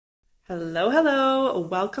Hello, hello.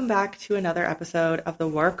 Welcome back to another episode of the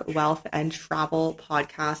Work, Wealth, and Travel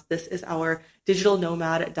podcast. This is our Digital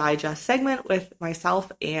Nomad Digest segment with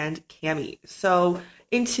myself and Cami. So,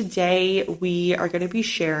 in today, we are going to be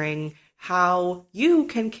sharing how you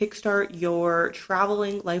can kickstart your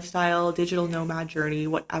traveling lifestyle, digital nomad journey,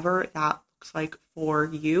 whatever that looks like for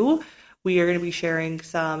you. We are going to be sharing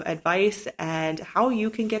some advice and how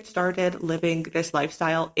you can get started living this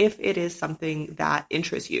lifestyle if it is something that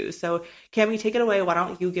interests you. So, Cami, take it away. Why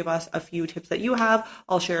don't you give us a few tips that you have?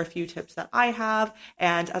 I'll share a few tips that I have.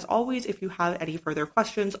 And as always, if you have any further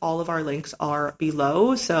questions, all of our links are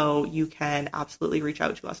below. So you can absolutely reach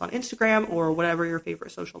out to us on Instagram or whatever your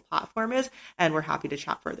favorite social platform is. And we're happy to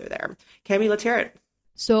chat further there. Cami, let's hear it.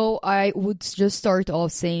 So I would just start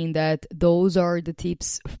off saying that those are the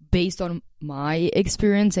tips based on my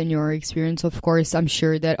experience and your experience. Of course, I'm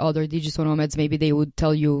sure that other digital nomads, maybe they would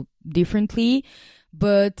tell you differently.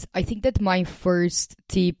 But I think that my first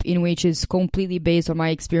tip, in which is completely based on my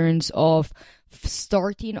experience of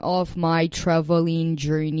starting off my traveling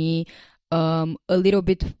journey, a little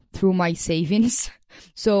bit through my savings.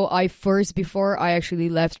 So before I actually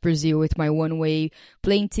left Brazil with my one-way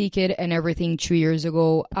plane ticket and everything 2 years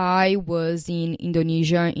ago, I was in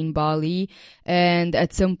Indonesia, in Bali. And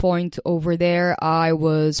at some point over there, I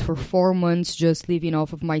was for 4 months just living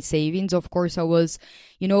off of my savings. Of course, I was,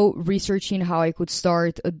 researching how I could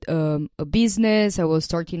start a business. I was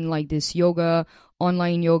starting like this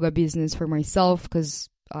online yoga business for myself because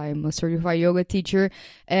I'm a certified yoga teacher,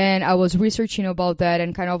 and I was researching about that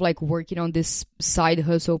and kind of like working on this side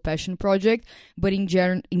hustle passion project. But in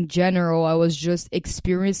general, I was just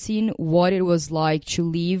experiencing what it was like to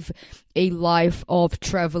live a life of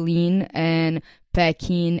traveling and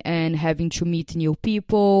packing and having to meet new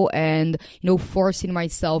people and, forcing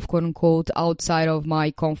myself, quote unquote, outside of my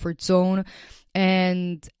comfort zone.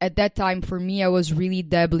 And at that time, for me, I was really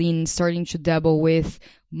starting to dabble with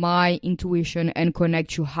my intuition and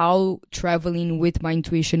connect to how traveling with my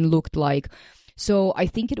intuition looked like. So I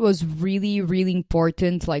think it was really, really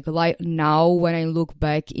important. Like now, when I look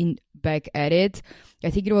back at it, I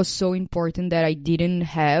think it was so important that I didn't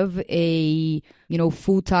have a,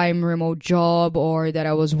 full-time remote job or that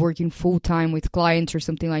I was working full-time with clients or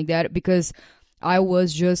something like that, because I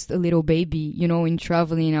was just a little baby, in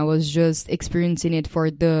traveling. I was just experiencing it for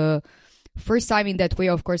the first time in that way.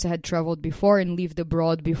 Of course, I had traveled before and lived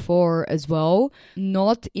abroad before as well,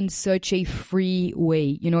 not in such a free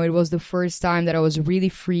way. It was the first time that I was really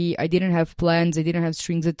free. I didn't have plans. I didn't have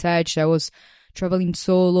strings attached. I was traveling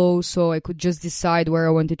solo, so I could just decide where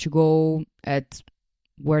I wanted to go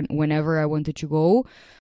whenever I wanted to go.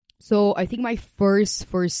 So I think my first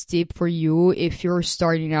tip for you, if you're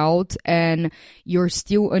starting out and you're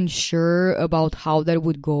still unsure about how that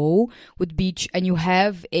would go, would be, and you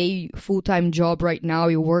have a full-time job right now,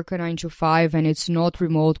 you work a 9 to 5 and it's not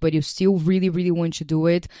remote, but you still really, really want to do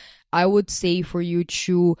it, I would say for you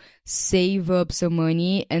to save up some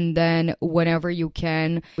money, and then whenever you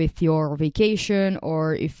can with your vacation,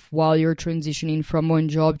 or if while you're transitioning from one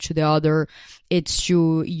job to the other, it's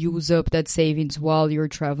to use up that savings while you're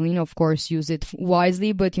traveling. Of course, use it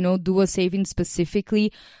wisely, but do a saving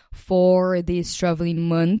specifically for these traveling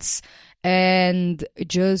months. And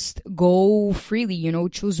just go freely,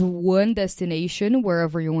 choose one destination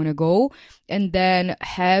wherever you want to go, and then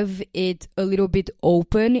have it a little bit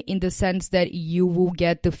open in the sense that you will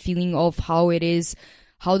get the feeling of how it is.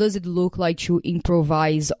 How does it look like to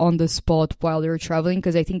improvise on the spot while you're traveling?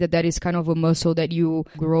 Because I think that is kind of a muscle that you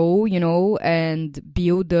grow, and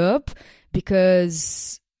build up,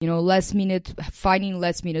 because finding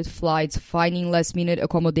last minute flights, finding last minute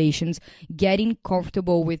accommodations, getting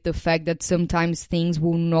comfortable with the fact that sometimes things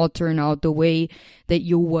will not turn out the way that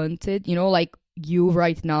you wanted, like you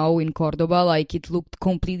right now in Cordoba, like it looked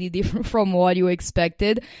completely different from what you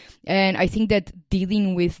expected. And I think that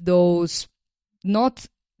dealing with those, not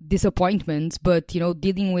disappointments, but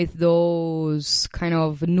dealing with those kind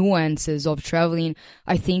of nuances of traveling,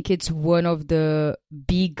 I think it's one of the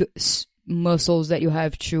big muscles that you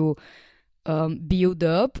have to build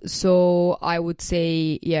up. So I would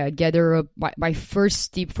say, gather up. My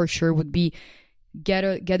first tip for sure would be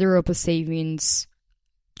gather up a savings,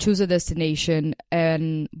 choose a destination,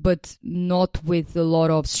 but not with a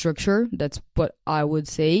lot of structure. That's what I would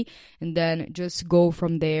say. And then just go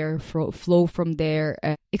from there, flow from there,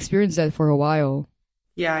 and experience that for a while.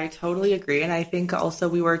 Yeah, I totally agree. And I think also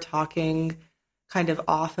we were talking kind of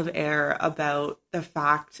off of air about the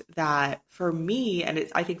fact that for me, and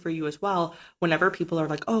I think for you as well, whenever people are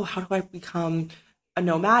like, oh, how do I become a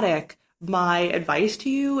nomadic? My advice to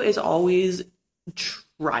you is always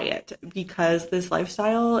try it, because this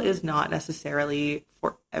lifestyle is not necessarily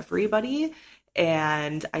for everybody.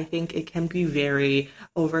 And I think it can be very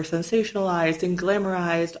over sensationalized and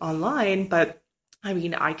glamorized online. But I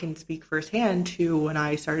mean, I can speak firsthand to when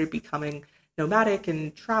I started becoming nomadic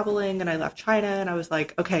and traveling and I left China and I was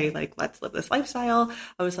like, okay, like let's live this lifestyle.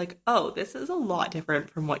 I was like, oh, this is a lot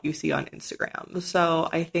different from what you see on Instagram. So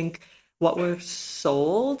I think what we're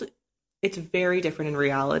sold, it's very different in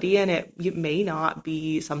reality, and it may not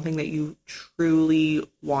be something that you truly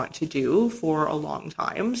want to do for a long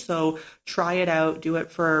time. So try it out, do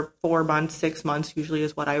it for 4 months, 6 months usually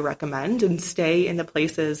is what I recommend, and stay in the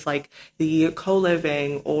places like the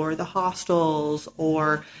co-living or the hostels,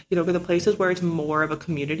 or the places where it's more of a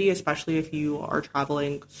community, especially if you are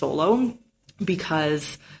traveling solo,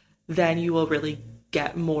 because then you will really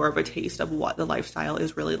get more of a taste of what the lifestyle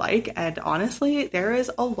is really like. And honestly, there is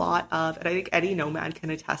a lot of, and I think any nomad can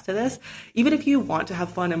attest to this, even if you want to have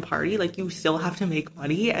fun and party, like you still have to make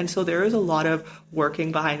money. And so there is a lot of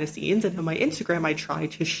working behind the scenes. And on my Instagram, I try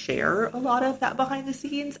to share a lot of that behind the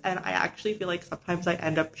scenes. And I actually feel like sometimes I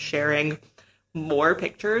end up sharing more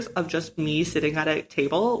pictures of just me sitting at a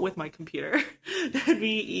table with my computer than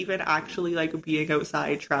me even actually like being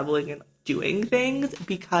outside traveling and doing things,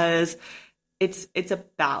 because it's a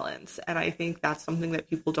balance. And I think that's something that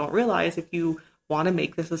people don't realize. If you want to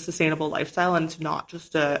make this a sustainable lifestyle, and it's not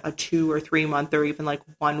just a 2 or 3 month or even like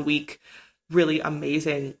 1 week really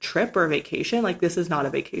amazing trip or vacation, like this is not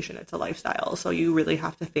a vacation, it's a lifestyle. So you really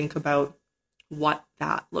have to think about what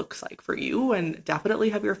that looks like for you, and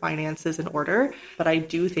definitely have your finances in order. But I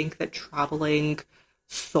do think that traveling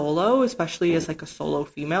solo, especially as like a solo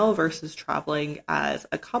female versus traveling as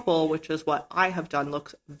a couple, which is what I have done,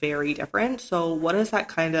 looks very different. So what does that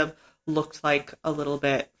kind of looked like a little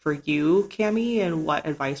bit for you, Cami, and what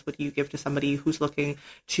advice would you give to somebody who's looking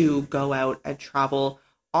to go out and travel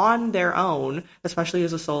on their own, especially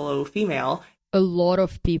as a solo female? A lot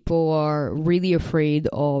of people are really afraid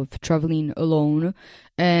of traveling alone,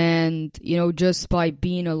 and just by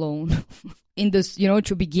being alone in this,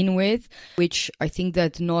 to begin with, which I think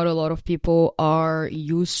that not a lot of people are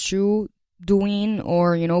used to doing,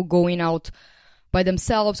 or going out by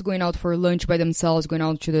themselves, going out for lunch by themselves, going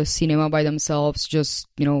out to the cinema by themselves, just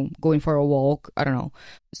going for a walk, I don't know.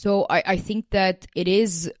 So I think that it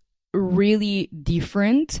is really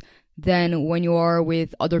different than when you are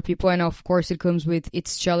with other people, and of course it comes with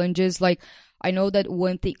its challenges. Like, I know that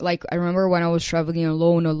one thing, like I remember when I was traveling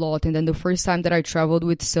alone a lot, and then the first time that I traveled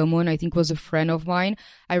with someone, I think was a friend of mine,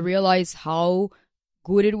 I realized how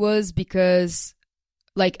good it was, because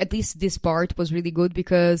like at least this part was really good,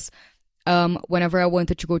 because whenever I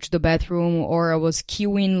wanted to go to the bathroom, or I was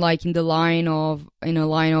queuing like in a line of I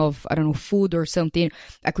don't know, food or something,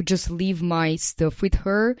 I could just leave my stuff with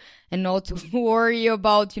her and not worry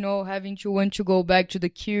about having to want to go back to the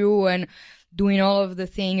queue and doing all of the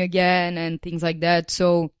thing again and things like that.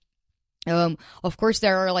 So of course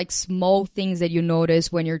there are like small things that you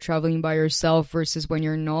notice when you're traveling by yourself versus when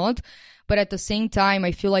you're not. But at the same time,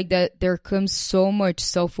 I feel like that there comes so much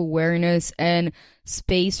self-awareness and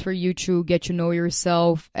space for you to get to know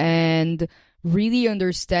yourself and really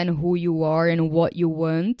understand who you are and what you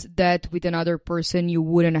want, that with another person you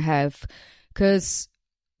wouldn't have. Because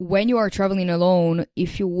when you are traveling alone,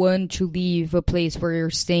 if you want to leave a place where you're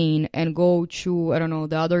staying and go to, I don't know,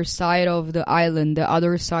 the other side of the island, the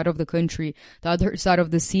other side of the country, the other side of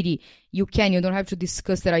the city, you can. You don't have to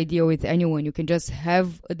discuss that idea with anyone. You can just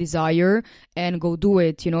have a desire and go do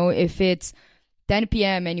it. If it's 10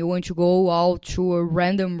 p.m. and you want to go out to a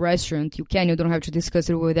random restaurant, you can. You don't have to discuss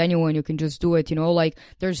it with anyone. You can just do it. Like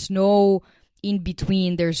there's no in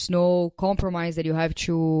between, there's no compromise that you have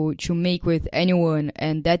to make with anyone,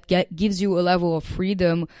 and that gives you a level of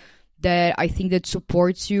freedom that I think that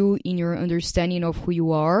supports you in your understanding of who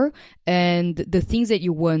you are and the things that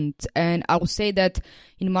you want. And I will say that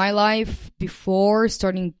in my life, before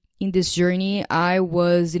starting in this journey, I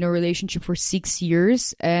was in a relationship for 6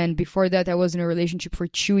 years, and before that I was in a relationship for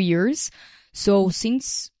 2 years. So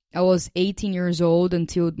since I was 18 years old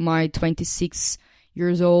until my 26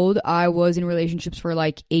 years old, I was in relationships for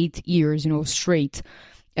like 8 years, straight.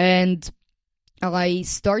 And I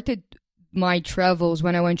started my travels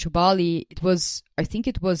when I went to Bali. I think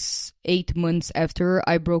it was 8 months after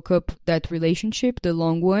I broke up that relationship, the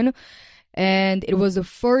long one. And it was the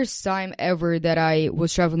first time ever that I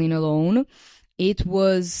was traveling alone. It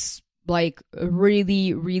was like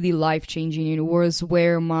really, really life-changing. It was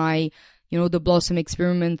where my, the Blossom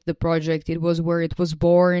Experiment, the project, it was where it was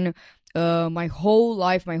born. My whole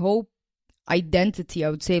life, identity.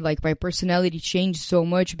 I would say like my personality changed so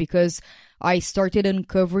much because I started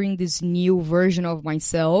uncovering this new version of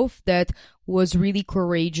myself that was really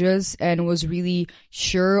courageous and was really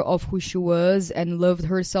sure of who she was and loved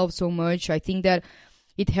herself so much. I think that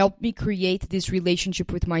it helped me create this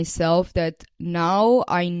relationship with myself that now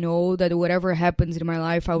I know that whatever happens in my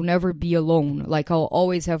life, I'll never be alone. Like I'll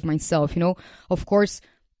always have myself, you know? Of course,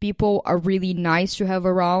 people are really nice to have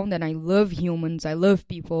around, and I love humans. I love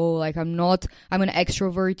people. Like I'm an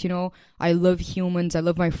extrovert, you know? I love humans. I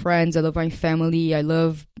love my friends. I love my family. I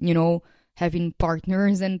love, you know, having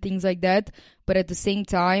partners and things like that. But at the same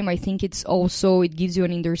time, I think it gives you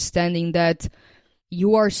an understanding that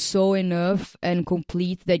you are so enough and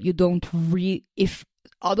complete that you don't if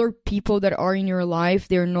other people that are in your life,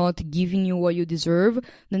 they're not giving you what you deserve,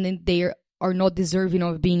 then they are not deserving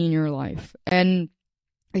of being in your life. And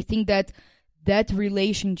I think that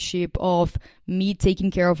relationship of me taking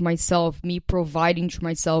care of myself, me providing to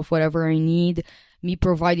myself whatever I need, me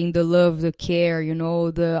providing the love, the care, you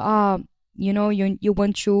know, you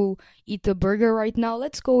want to eat a burger right now,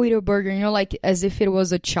 let's go eat a burger, you know, like as if it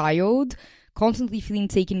was a child, constantly feeling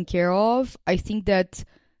taken care of. I think that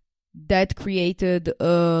created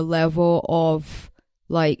a level of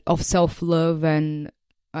self-love, and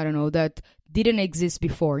I don't know, that didn't exist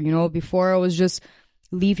before. You know, before I was just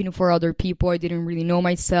living for other people. I didn't really know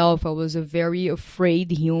myself. I was a very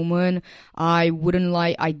afraid human. I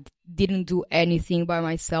didn't do anything by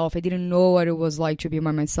myself. I didn't know what it was like to be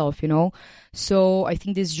by myself, you know? So I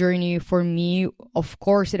think this journey for me, of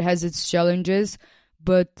course, it has its challenges,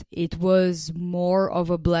 but it was more of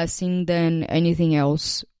a blessing than anything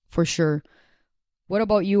else, for sure. What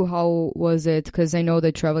about you? How was it? Because I know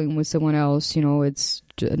that traveling with someone else, you know, it's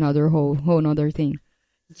another whole nother thing.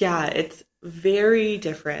 Yeah, it's very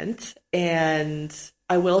different. And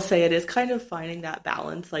I will say it is kind of finding that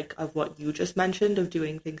balance, like of what you just mentioned, of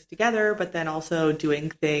doing things together, but then also doing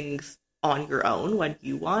things on your own when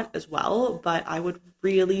you want as well. But I would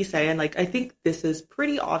really say, and like I think this is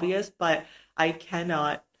pretty obvious, but I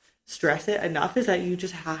cannot stress it enough, is that you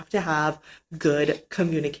just have to have good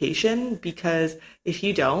communication, because if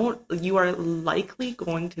you don't, you are likely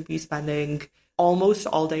going to be spending almost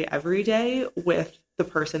all day every day with the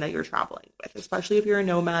person that you're traveling with, especially if you're a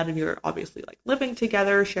nomad and you're obviously like living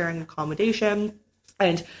together, sharing accommodation,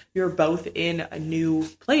 and you're both in a new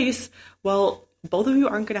place. Well, both of you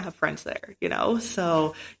aren't going to have friends there, you know?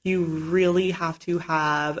 So you really have to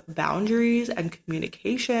have boundaries and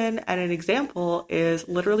communication. And an example is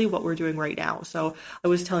literally what we're doing right now. So I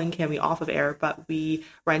was telling Cami off of air, but we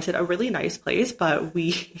rented a really nice place, but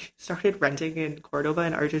we started renting in Cordoba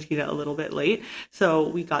in Argentina a little bit late. So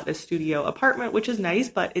we got a studio apartment, which is nice,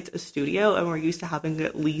 but it's a studio and we're used to having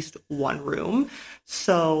at least one room.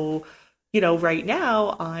 So you know, right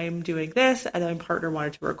now I'm doing this and then my partner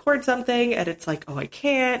wanted to record something and it's like, oh, I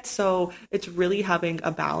can't. So it's really having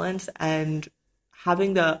a balance and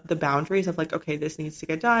having the boundaries of like, okay, this needs to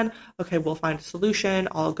get done. Okay, we'll find a solution.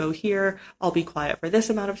 I'll go here. I'll be quiet for this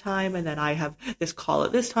amount of time. And then I have this call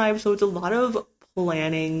at this time. So it's a lot of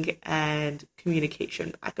planning and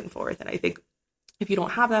communication back and forth. And I think if you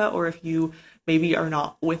don't have that, or if you maybe are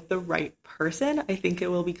not with the right person, I think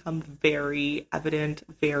it will become very evident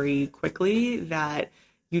very quickly that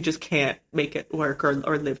you just can't make it work or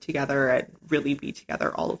live together and really be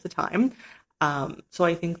together all of the time. So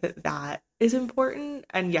I think that is important.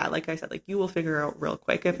 And yeah, like I said, like you will figure out real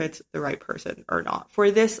quick if it's the right person or not.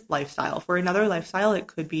 For this lifestyle, for another lifestyle, it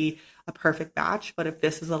could be a perfect match. But if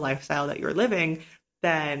this is a lifestyle that you're living,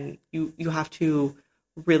 then you have to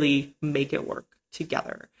really make it work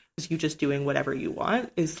together, because you just doing whatever you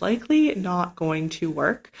want is likely not going to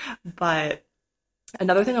work. But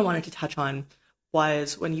another thing I wanted to touch on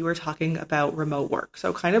was when you were talking about remote work.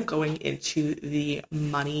 So kind of going into the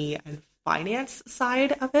money and finance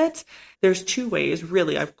side of it, there's two ways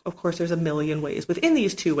really. Of course, there's a million ways within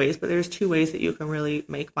these two ways, but there's two ways that you can really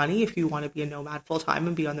make money if you want to be a nomad full time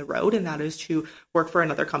and be on the road, and that is to work for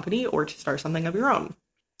another company or to start something of your own.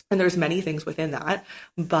 And there's many things within that,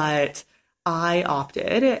 but I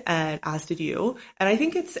opted, and as did you. And I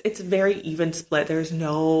think it's very even split. There's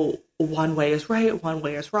no one way is right, one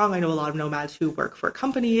way is wrong. I know a lot of nomads who work for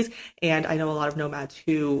companies, and I know a lot of nomads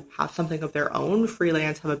who have something of their own,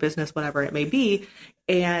 freelance, have a business, whatever it may be.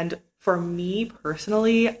 And for me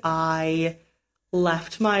personally, I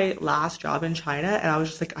left my last job in China and I was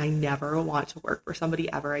just like, I never want to work for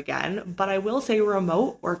somebody ever again. But I will say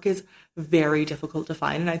remote work is very difficult to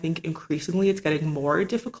find. And I think increasingly it's getting more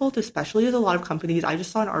difficult, especially as a lot of companies. I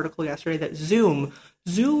just saw an article yesterday that Zoom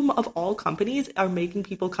of all companies are making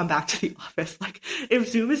people come back to the office. Like if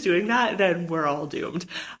Zoom is doing that, then we're all doomed.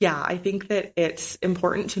 Yeah, I think that it's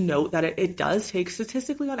important to note that it does take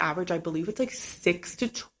statistically on average, I believe it's like 6 to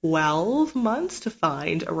 12 months to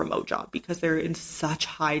find a remote job because they're in such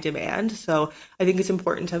high demand. So I think it's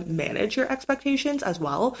important to manage your expectations as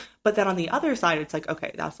well. But then on the other side, it's like,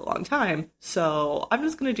 okay, that's a long time. So I'm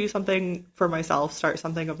just going to do something for myself, start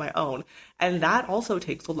something of my own. And that also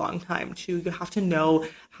takes a long time too. You have to know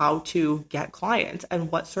how to get clients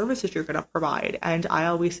and what services you're going to provide. And I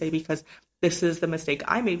always say, because this is the mistake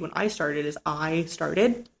I made when I started, is I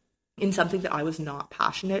started in something that I was not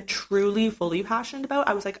passionate, truly, fully passionate about.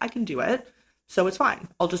 I was like, I can do it. So it's fine.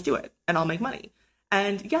 I'll just do it and I'll make money.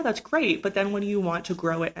 And yeah, that's great. But then when you want to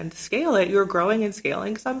grow it and scale it, you're growing and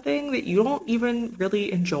scaling something that you don't even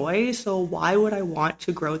really enjoy. So why would I want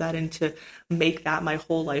to grow that and to make that my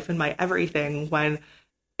whole life and my everything when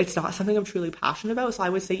it's not something I'm truly passionate about? So I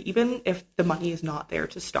would say, even if the money is not there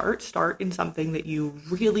to start in something that you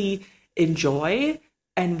really enjoy,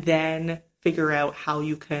 and then figure out how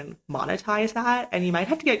you can monetize that. And you might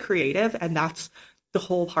have to get creative. And that's the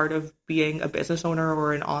whole part of being a business owner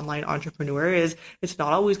or an online entrepreneur, is it's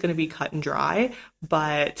not always going to be cut and dry.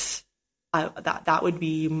 But that would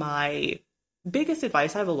be my biggest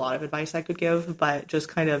advice. I have a lot of advice I could give, but just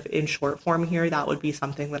kind of in short form here, that would be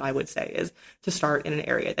something that I would say, is to start in an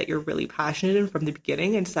area that you're really passionate in from the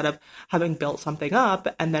beginning, instead of having built something up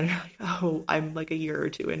and then you're like, oh, I'm like a year or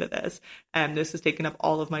two into this and this has taken up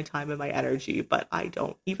all of my time and my energy, but I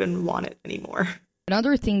don't even want it anymore.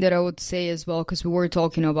 Another thing that I would say as well, because we were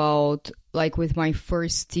talking about, like with my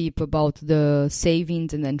first tip about the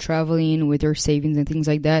savings and then traveling with your savings and things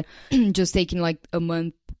like that, just taking like a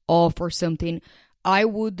month off or something, I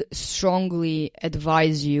would strongly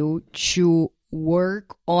advise you to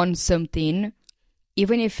work on something,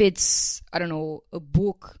 even if it's, I don't know, a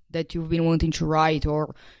book that you've been wanting to write,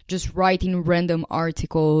 or just writing random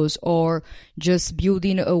articles, or just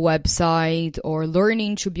building a website, or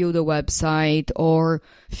learning to build a website, or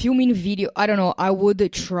filming video. I don't know. I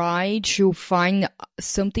would try to find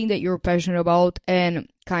something that you're passionate about and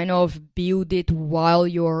kind of build it while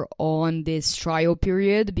you're on this trial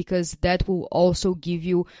period, because that will also give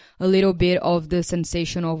you a little bit of the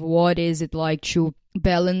sensation of what is it like to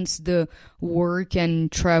balance the work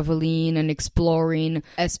and traveling and exploring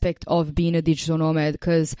aspect of being a digital nomad.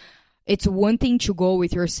 Because it's one thing to go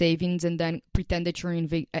with your savings and then pretend that you're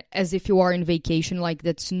as if you are in vacation. Like,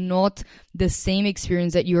 that's not the same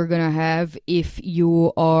experience that you're gonna have if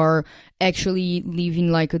you are actually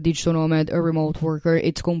living like a digital nomad, a remote worker.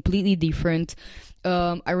 It's completely different.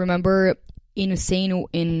 I remember in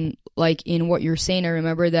what you're saying, I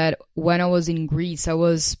remember that when I was in Greece, I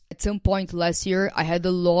was at some point last year, I had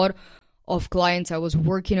a lot of clients. I was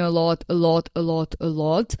working a lot,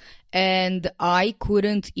 and I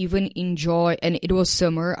couldn't even enjoy, and it was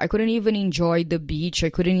summer, I couldn't even enjoy the beach, I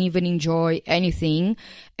couldn't even enjoy anything,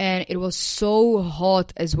 and it was so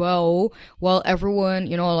hot as well, while everyone,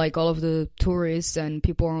 like all of the tourists and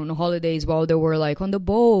people on holidays, while they were like on the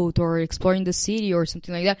boat or exploring the city or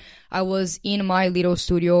something like that, I was in my little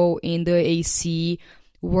studio in the AC,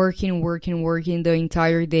 working the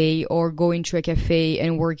entire day, or going to a cafe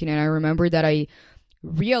and working. And I remember that I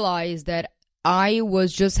realized that I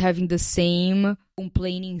was just having the same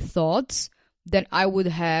complaining thoughts that I would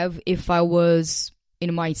have if I was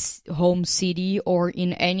in my home city or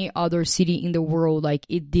in any other city in the world. Like,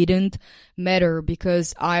 it didn't matter,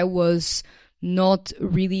 because I was not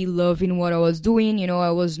really loving what I was doing.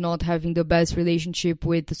 I was not having the best relationship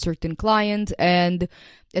with a certain client, and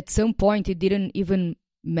at some point it didn't even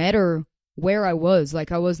matter where I was.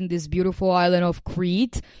 Like, I was in this beautiful island of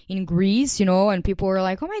Crete in Greece, and people were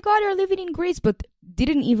like, oh my god, you're living in Greece, but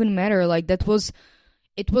didn't even matter. Like, it was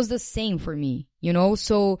the same for me,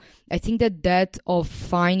 so I think that of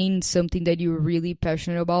finding something that you're really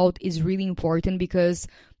passionate about is really important. Because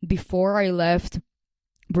before I left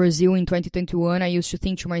Brazil in 2021, I used to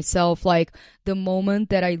think to myself, like, the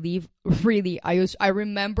moment that I leave, really, I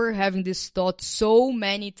remember having this thought so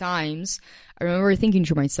many times. I remember thinking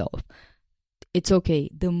to myself, it's okay.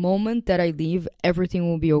 The moment that I leave, everything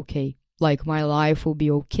will be okay. Like, my life will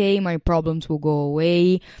be okay. My problems will go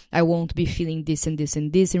away. I won't be feeling this and this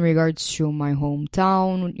and this in regards to my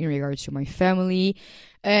hometown, in regards to my family.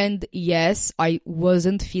 And yes, I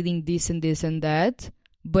wasn't feeling this and this and that,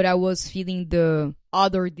 but I was feeling the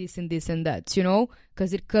other this and this and that,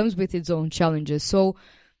 because it comes with its own challenges. So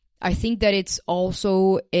I think that it's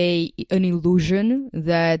also an illusion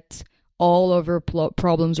that all of your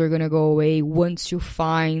problems are going to go away once you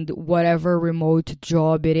find whatever remote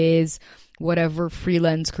job it is, whatever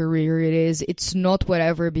freelance career it is. It's not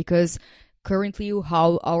whatever, because currently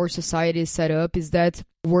how our society is set up is that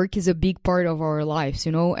work is a big part of our lives,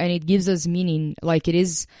 you know, and it gives us meaning. Like, it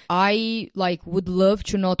is, I like would love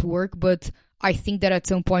to not work, but I think that at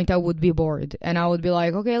some point I would be bored and I would be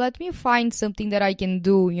like, okay, let me find something that I can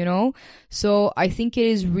do, you know? So I think it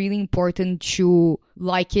is really important to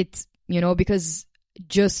like it, you know, because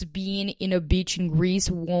just being in a beach in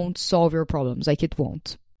Greece won't solve your problems. Like, it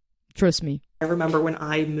won't. Trust me. I remember when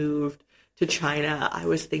I moved to China, I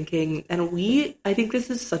was thinking, and I think this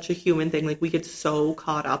is such a human thing. Like, we get so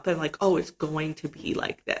caught up in like, oh, it's going to be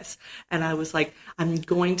like this. And I was like, I'm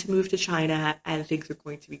going to move to China and things are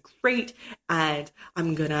going to be great. And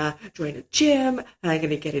I'm going to join a gym and I'm going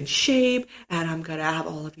to get in shape and I'm going to have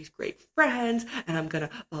all of these great friends and I'm going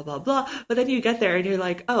to blah, blah, blah. But then you get there and you're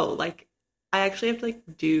like, oh, like, I actually have to like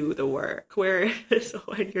do the work. Whereas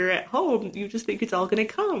when you're at home, you just think it's all going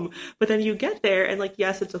to come. But then you get there and like,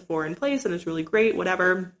 yes, it's a foreign place and it's really great,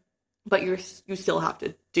 whatever. But you still have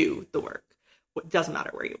to do the work. It doesn't matter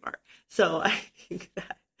where you are. So I think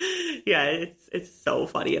that, yeah, it's so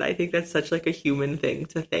funny. And I think that's such like a human thing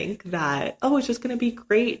to think that, oh, it's just going to be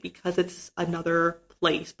great because it's another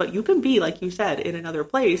place. But you can be, like you said, in another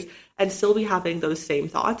place and still be having those same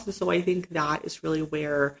thoughts. And so I think that is really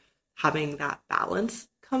where having that balance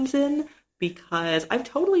comes in, because I've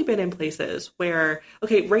totally been in places where,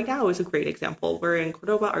 okay, right now is a great example. We're in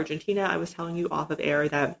Cordoba, Argentina. I was telling you off of air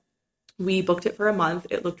that we booked it for a month.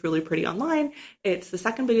 It looked really pretty online. It's the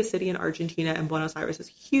second biggest city in Argentina and Buenos Aires is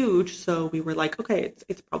huge. So we were like, okay,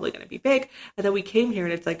 it's probably going to be big. And then we came here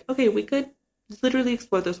and it's like, okay, we could literally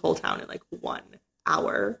explore this whole town in like 1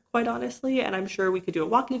 hour, quite honestly. And I'm sure we could do a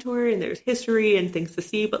walking tour and there's history and things to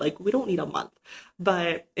see, but like, we don't need a month.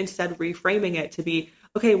 But instead reframing it to be,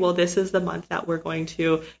 okay, well, this is the month that we're going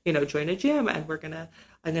to, you know, join a gym and I'm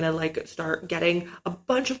going to like start getting a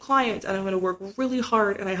bunch of clients and I'm going to work really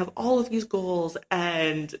hard and I have all of these goals.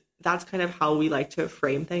 And that's kind of how we like to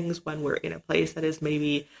frame things when we're in a place that is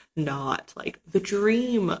maybe not like the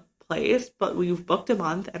dream place, but we've booked a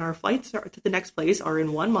month and our flights to the next place are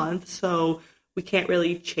in 1 month. So we can't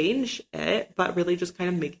really change it, but really just kind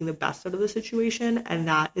of making the best out of the situation. And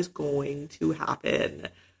that is going to happen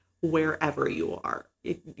wherever you are.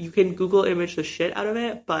 You can Google image the shit out of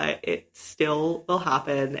it, but it still will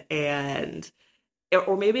happen.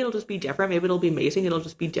 Or maybe it'll just be different. Maybe it'll be amazing. It'll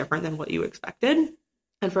just be different than what you expected.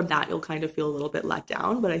 And from that, you'll kind of feel a little bit let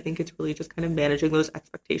down. But I think it's really just kind of managing those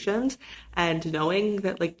expectations and knowing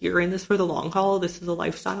that like you're in this for the long haul. This is a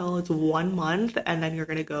lifestyle. It's 1 month and then you're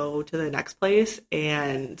going to go to the next place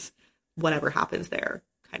and whatever happens there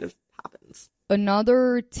kind of happens.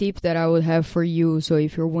 Another tip that I would have for you, so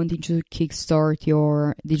if you're wanting to kickstart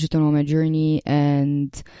your digital nomad journey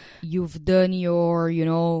and you've done your, you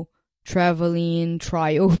know, traveling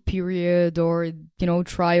trial period or, you know,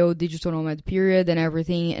 trial digital nomad period and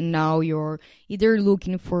everything, and now you're either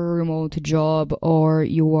looking for a remote job or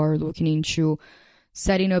you are looking into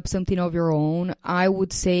setting up something of your own, I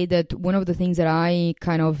would say that one of the things that I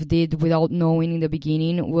kind of did without knowing in the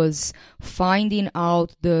beginning was finding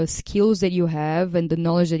out the skills that you have and the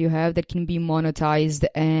knowledge that you have that can be monetized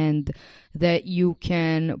and that you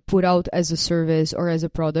can put out as a service or as a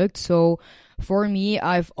product. So for me,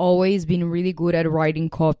 I've always been really good at writing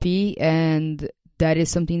copy, and that is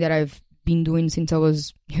something that I've been doing since I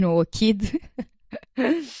was, you know, a kid.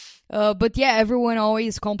 But yeah, everyone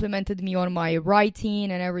always complimented me on my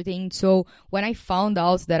writing and everything. So when I found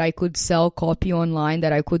out that I could sell copy online,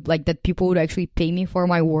 that I could like that people would actually pay me for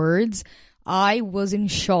my words, I was in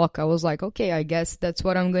shock. I was like, okay, I guess that's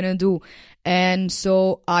what I'm gonna do. And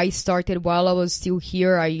so I started while I was still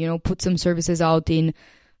here. I, you know, put some services out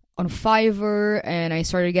on Fiverr, and I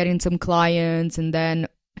started getting some clients, and then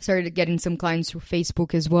started getting some clients through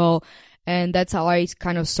Facebook as well. And that's how I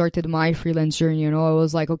kind of started my freelance journey. You know, I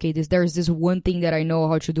was like, okay, there's this one thing that I know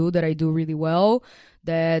how to do, that I do really well,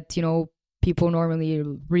 that, you know, people normally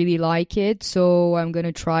really like it. So I'm going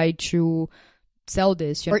to try to sell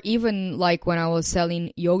this. Or even like when I was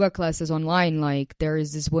selling yoga classes online, like there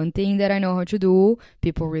is this one thing that I know how to do.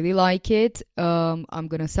 People really like it. I'm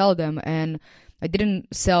going to sell them. And I didn't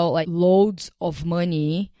sell like loads of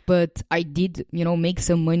money, but I did, you know, make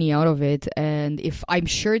some money out of it. And I'm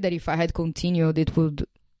sure that if I had continued, it would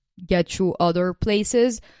get to other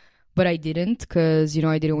places, but I didn't, because, you know,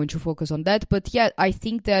 I didn't want to focus on that. But yeah, I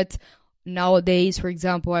think that nowadays, for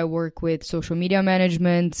example, I work with social media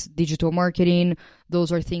management, digital marketing.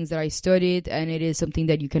 Those are things that I studied, and it is something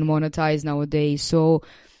that you can monetize nowadays. So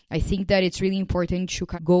I think that it's really important to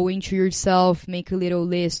go into yourself, make a little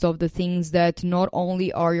list of the things that not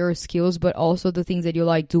only are your skills, but also the things that you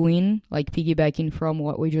like doing, like piggybacking from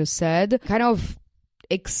what we just said, kind of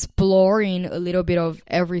exploring a little bit of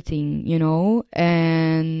everything, you know?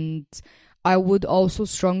 And I would also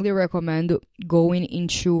strongly recommend going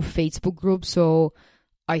into Facebook groups. So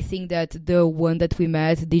I think that the one that we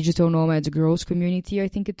met, Digital Nomads Girls Community, I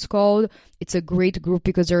think it's called, it's a great group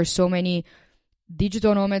because there are so many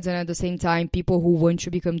digital nomads and at the same time people who want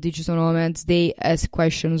to become digital nomads. They ask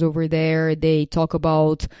questions over there, they talk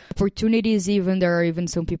about opportunities. Even there are even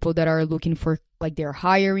some people that are looking for, like, they're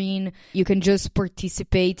hiring. You can just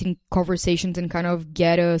participate in conversations and kind of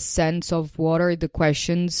get a sense of what are the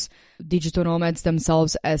questions digital nomads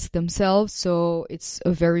themselves ask themselves. So it's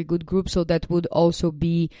a very good group. So that would also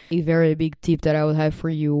be a very big tip that I would have for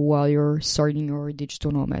you while you're starting your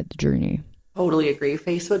digital nomad journey. Totally agree.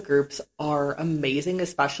 Facebook groups are amazing,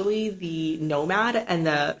 especially the Nomad and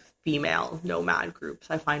the female Nomad groups.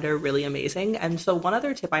 I find are really amazing. And so one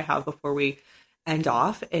other tip I have before we end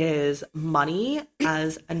off is money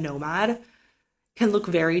as a nomad can look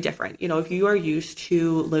very different. You know, if you are used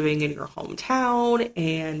to living in your hometown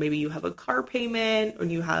and maybe you have a car payment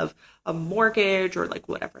and you have a mortgage or like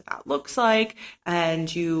whatever that looks like,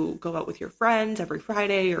 and you go out with your friends every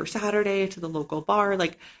Friday or Saturday to the local bar,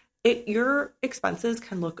 like your expenses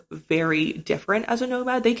can look very different as a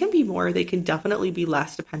nomad. They can be more, they can definitely be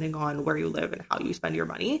less depending on where you live and how you spend your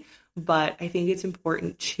money. But I think it's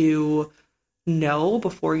important to know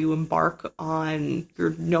before you embark on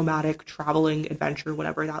your nomadic traveling adventure,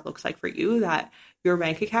 whatever that looks like for you, that your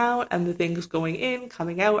bank account and the things going in,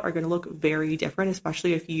 coming out are going to look very different,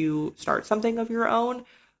 especially if you start something of your own.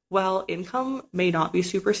 Well, income may not be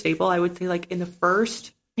super stable. I would say, like, in the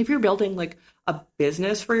first, if you're building like a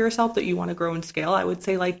business for yourself that you want to grow and scale, I would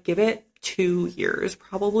say like give it 2 years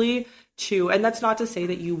probably and that's not to say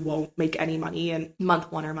that you won't make any money in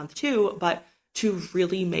month 1 or month 2, but to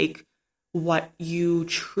really make what you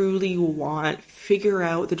truly want, figure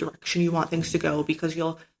out the direction you want things to go, because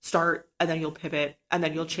you'll start and then you'll pivot and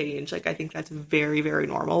then you'll change. Like, I think that's very, very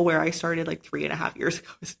normal. Where I started like 3.5 years ago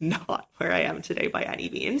is not where I am today by any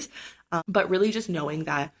means. But really just knowing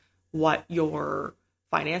that what your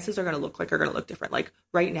finances are going to look like are going to look different. Like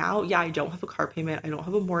right now, yeah, I don't have a car payment. I don't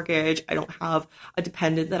have a mortgage. I don't have a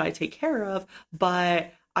dependent that I take care of,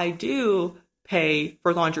 but I do pay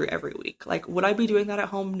for laundry every week. Like, would I be doing that at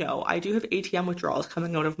home? No. I do have ATM withdrawals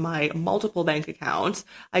coming out of my multiple bank accounts.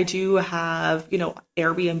 I do have,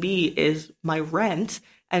 Airbnb is my rent.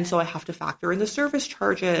 And so I have to factor in the service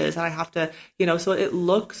charges and I have to, so it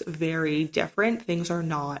looks very different. Things are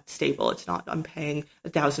not stable. It's not, I'm paying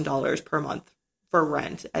 $1,000 per month for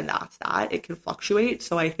rent and that's that. It can fluctuate.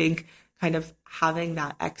 So I think kind of having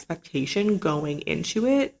that expectation going into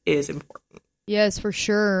it is important. Yes, for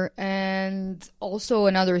sure. And also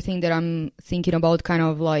another thing that I'm thinking about, kind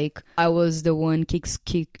of like I was the one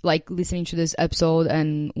like listening to this episode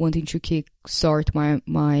and wanting to start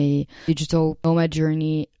my digital nomad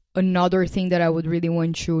journey. Another thing that I would really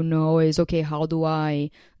want to know is, okay, how do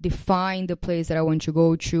I define the place that I want to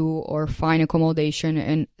go to or find accommodation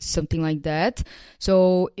and something like that?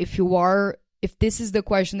 So if this is the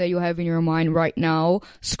question that you have in your mind right now,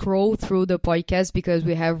 scroll through the podcast because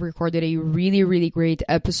we have recorded a really, really great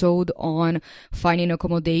episode on finding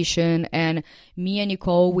accommodation. And me and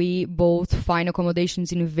Nicole, we both find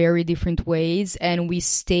accommodations in very different ways and we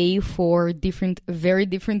stay for very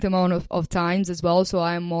different amount of times as well. So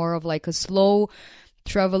I'm more of like a slow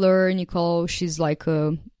traveler. Nicole, she's like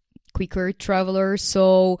a quicker traveler.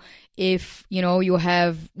 So if you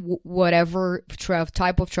have whatever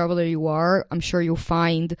type of traveler you are, I'm sure you'll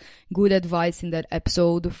find good advice in that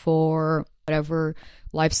episode for whatever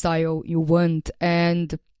lifestyle you want.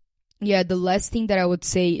 And yeah, the last thing that I would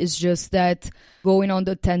say is just that, going on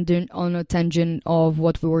a tangent of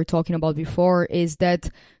what we were talking about before, is that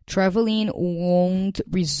traveling won't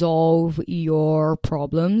resolve your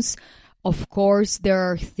problems. Of course, there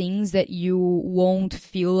are things that you won't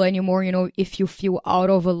feel anymore, if you feel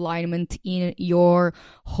out of alignment in your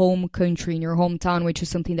home country, in your hometown, which is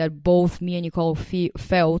something that both me and Nicole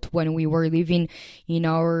felt when we were living in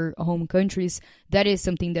our home countries. That is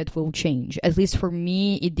something that will change. At least for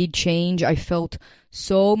me, it did change. I felt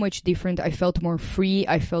so much different. I felt more free.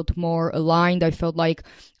 I felt more aligned. I felt like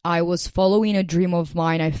I was following a dream of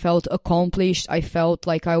mine. I felt accomplished. I felt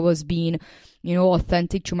like I was being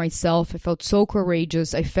authentic to myself. I felt so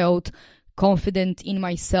courageous. I felt confident in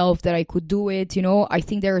myself that I could do it. You know, I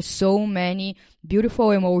think there are so many beautiful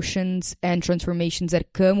emotions and transformations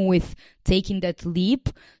that come with taking that leap.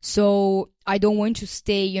 So I don't want to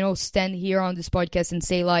stay, you know, stand here on this podcast and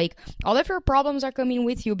say like all of your problems are coming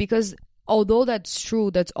with you, because although that's true,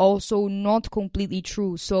 that's also not completely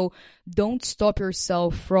true. So don't stop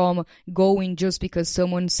yourself from going just because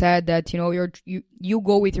someone said that, you know, you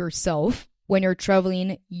go with yourself. When you're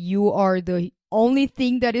traveling, you are the only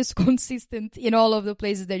thing that is consistent in all of the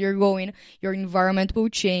places that you're going. Your environment will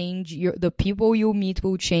change, the people you meet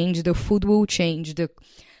will change, the food will change, the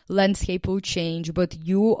landscape will change, but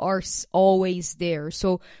you are always there.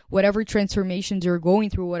 So whatever transformations you're going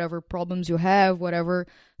through, whatever problems you have, whatever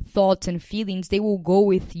thoughts and feelings, they will go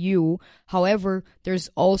with you. However, there's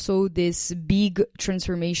also this big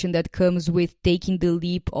transformation that comes with taking the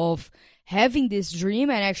leap of having this dream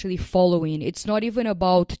and actually following. It's not even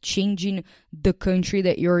about changing the country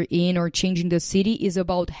that you're in or changing the city. It's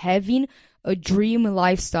about having a dream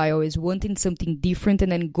lifestyle, is wanting something different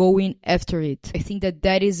and then going after it. I think that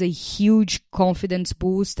that is a huge confidence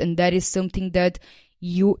boost, and that is something that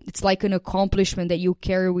it's like an accomplishment that you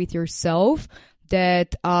carry with yourself,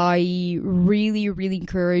 that I really, really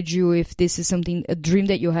encourage you. If this is something, a dream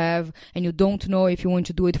that you have, and you don't know if you want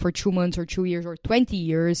to do it for 2 months or 2 years or 20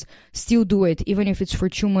 years, still do it. Even if it's for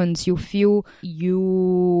 2 months, you feel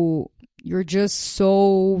you're just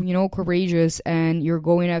so, you know, courageous, and you're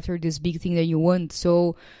going after this big thing that you want.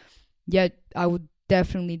 So yeah, I would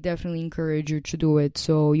definitely encourage you to do it.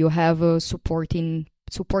 So you have you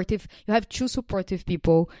have two supportive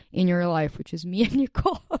people in your life, which is me and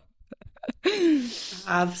Nicole.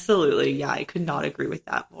 Absolutely. Yeah, I could not agree with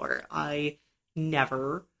that more. I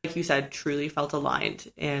never, like you said, truly felt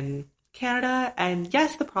aligned in Canada. And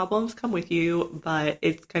yes, the problems come with you, but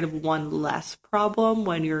it's kind of one less problem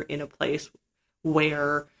when you're in a place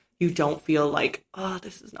where you don't feel like, oh,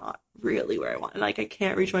 this is not really where I want. Like, I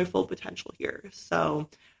can't reach my full potential here. So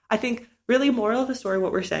I think really moral of the story,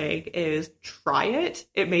 what we're saying is try it.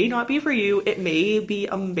 It may not be for you. It may be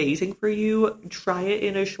amazing for you. Try it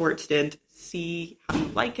in a short stint. See how you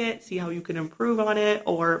like it. See how you can improve on it.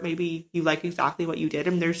 Or maybe you like exactly what you did.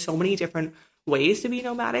 And there's so many different ways to be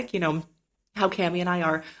nomadic. You know, how Cami and I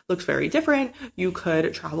are looks very different. You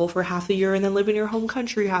could travel for half the year and then live in your home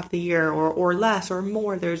country half the year, or less or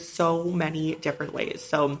more. There's so many different ways.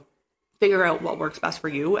 So figure out what works best for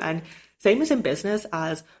you. And same as in business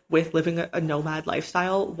as with living a nomad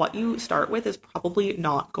lifestyle, what you start with is probably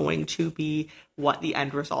not going to be what the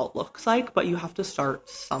end result looks like, but you have to start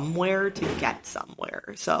somewhere to get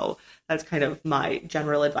somewhere. So that's kind of my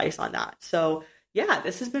general advice on that. So yeah,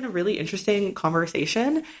 this has been a really interesting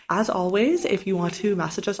conversation. As always, if you want to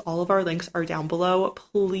message us, all of our links are down below.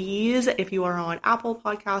 Please, if you are on Apple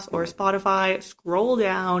Podcasts or Spotify, scroll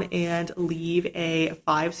down and leave a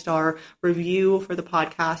 5-star review for the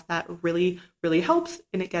podcast. That really helps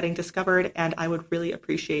in it getting discovered, and I would really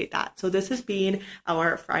appreciate that. So this has been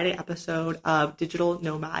our Friday episode of Digital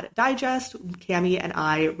Nomad Digest. Cami and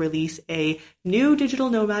I release a new Digital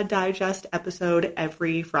Nomad Digest episode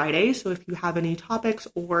every Friday. So if you have any topics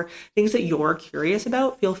or things that you're curious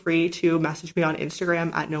about, feel free to message me on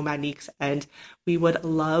Instagram at NomadNeeks, and we would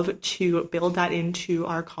love to build that into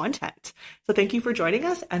our content. So thank you for joining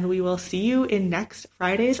us, and we will see you in next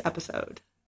Friday's episode.